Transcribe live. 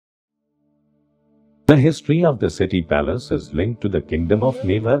The history of the city palace is linked to the kingdom of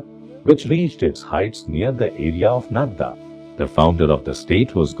Mewar, which reached its heights near the area of Nagda. The founder of the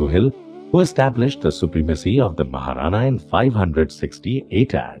state was Guhil, who established the supremacy of the Maharana in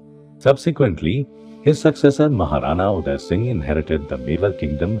 568 AD. Subsequently, his successor Maharana Udai Singh inherited the Mewar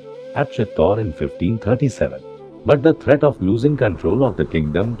kingdom at Chittor in 1537. But the threat of losing control of the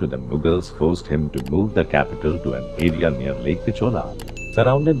kingdom to the Mughals forced him to move the capital to an area near Lake Pichola,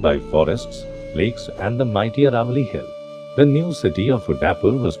 surrounded by forests, lakes and the mighty Aravalli hill. The new city of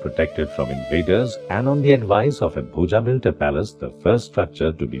Udaipur was protected from invaders, and on the advice of a Bhoja built a palace. The first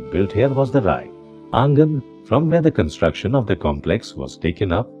structure to be built here was the Rai Angan, from where the construction of the complex was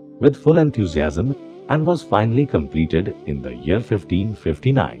taken up with full enthusiasm and was finally completed in the year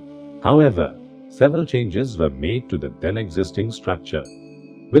 1559. However, several changes were made to the then existing structure,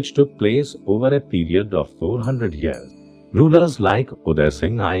 which took place over a period of 400 years. Rulers like Udai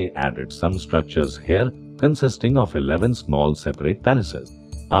Singh I added some structures here, consisting of 11 small separate palaces.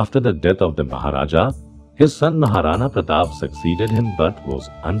 After the death of the Maharaja, his son Maharana Pratap succeeded him but was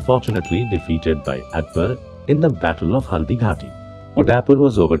unfortunately defeated by Akbar in the Battle of Haldighati. Udaipur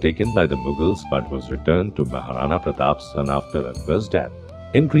was overtaken by the Mughals but was returned to Maharana Pratap's son after Akbar's death.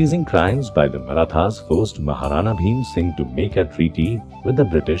 Increasing crimes by the Marathas forced Maharana Bhim Singh to make a treaty with the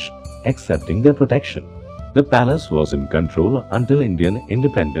British, accepting their protection. The palace was in control until Indian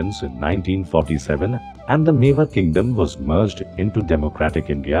independence in 1947, and the Mewar kingdom was merged into Democratic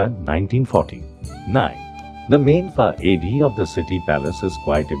India in 1949. The main facade of the city palace is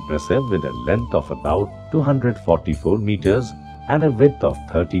quite impressive, with a length of about 244 meters and a width of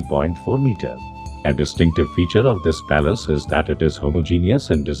 30.4 meters. A distinctive feature of this palace is that it is homogeneous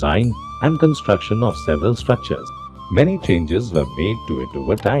in design and construction of several structures. Many changes were made to it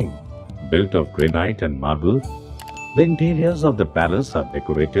over time. Built of granite and marble, the interiors of the palace are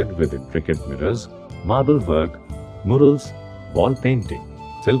decorated with intricate mirrors, marble work, murals, wall painting,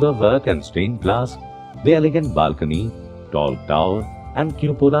 silver work and stained glass. The elegant balcony, tall tower and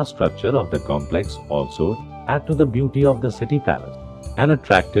cupola structure of the complex also add to the beauty of the city palace. An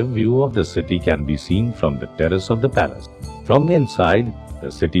attractive view of the city can be seen from the terrace of the palace. From the inside,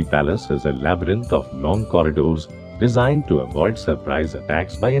 the city palace is a labyrinth of long corridors designed to avoid surprise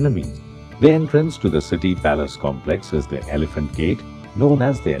attacks by enemies. The entrance to the city palace complex is the Elephant Gate, known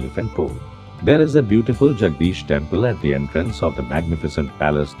as the Elephant Pole. There is a beautiful Jagdish temple at the entrance of the magnificent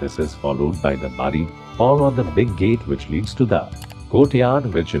palace. This is followed by the Bari, or the big gate, which leads to the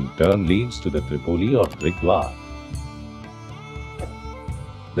courtyard, which in turn leads to the Tripoli or Trikdwar.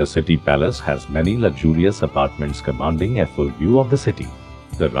 The city palace has many luxurious apartments commanding a full view of the city.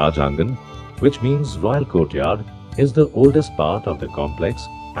 The Rai Angan, which means royal courtyard, is the oldest part of the complex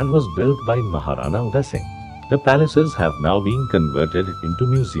and was built by Maharana Udai Singh. The palaces have now been converted into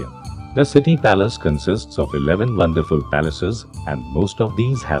museums. The city palace consists of 11 wonderful palaces, and most of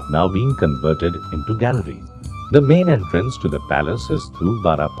these have now been converted into galleries. The main entrance to the palace is through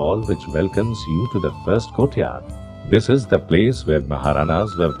Barapal, which welcomes you to the first courtyard. This is the place where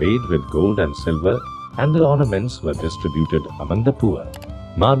Maharajas were paid with gold and silver, and the ornaments were distributed among the poor.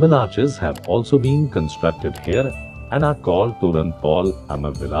 Marble arches have also been constructed here and are called Toran Paul.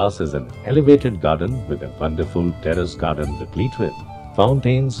 Amar Vilas is an elevated garden with a wonderful terrace garden replete with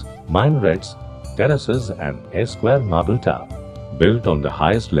fountains, minarets, terraces and a square marble tower. Built on the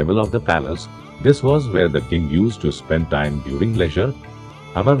highest level of the palace, this was where the king used to spend time during leisure.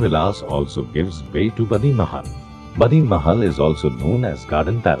 Amar Vilas also gives way to Badi Mahal. Badi Mahal is also known as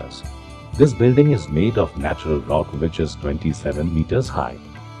Garden Palace. This building is made of natural rock, which is 27 meters high.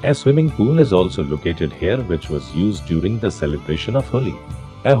 A swimming pool is also located here, which was used during the celebration of Holi.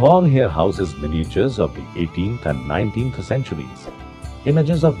 A hall here houses miniatures of the 18th and 19th centuries.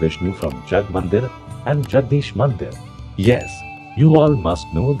 Images of Vishnu from Jag Mandir and Jagdish Mandir. Yes, you all must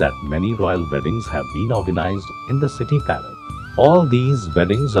know that many royal weddings have been organized in the city palace. All these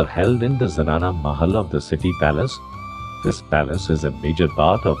weddings are held in the Zanana Mahal of the city palace. This palace is a major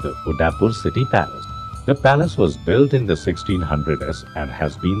part of the Udaipur city palace. The palace was built in the 1600s and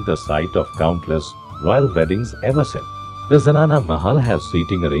has been the site of countless royal weddings ever since. The Zanana Mahal has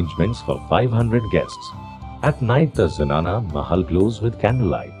seating arrangements for 500 guests. At night, the Zanana Mahal glows with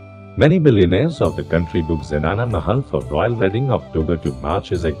candlelight. Many billionaires of the country book Zanana Mahal for royal wedding. October to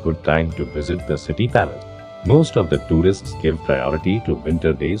March is a good time to visit the city palace. Most of the tourists give priority to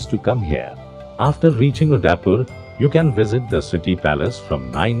winter days to come here. After reaching Udaipur, you can visit the city palace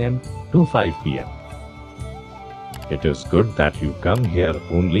from 9 am to 5 pm. It is good that you come here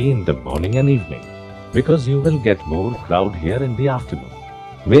only in the morning and evening, because you will get more crowd here in the afternoon.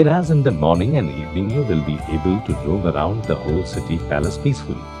 Whereas in the morning and evening you will be able to roam around the whole city palace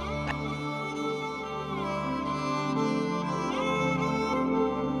peacefully.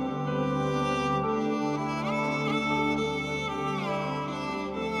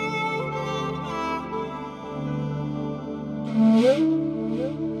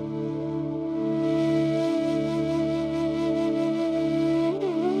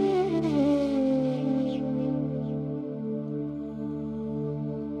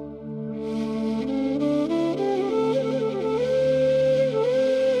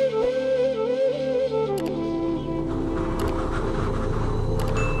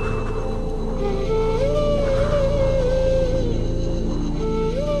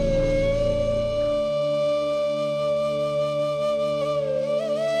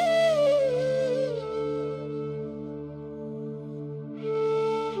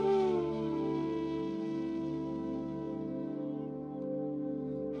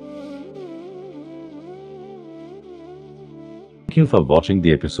 Thank you for watching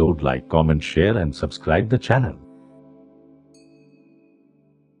the episode. Like, comment, share and subscribe the channel.